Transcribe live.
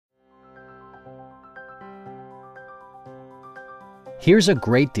Here's a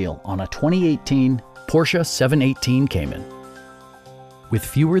great deal on a 2018 Porsche 718 Cayman. With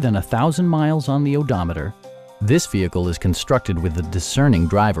fewer than 1,000 miles on the odometer, this vehicle is constructed with the discerning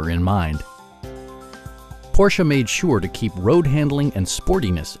driver in mind. Porsche made sure to keep road handling and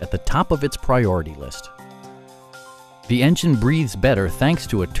sportiness at the top of its priority list. The engine breathes better thanks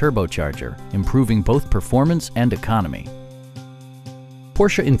to a turbocharger, improving both performance and economy.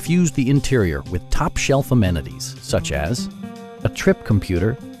 Porsche infused the interior with top-shelf amenities such as a trip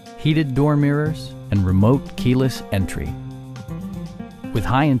computer, heated door mirrors, and remote keyless entry. With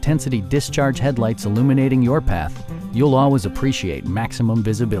high-intensity discharge headlights illuminating your path, you'll always appreciate maximum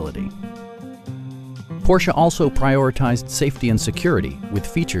visibility. Porsche also prioritized safety and security with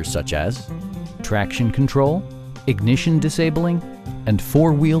features such as traction control, ignition disabling, and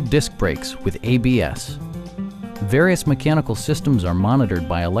four-wheel disc brakes with ABS. Various mechanical systems are monitored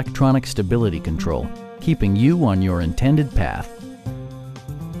by electronic stability control, keeping you on your intended path.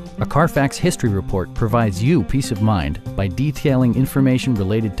 A Carfax history report provides you peace of mind by detailing information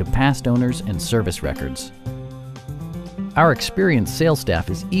related to past owners and service records. Our experienced sales staff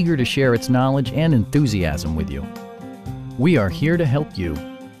is eager to share its knowledge and enthusiasm with you. We are here to help you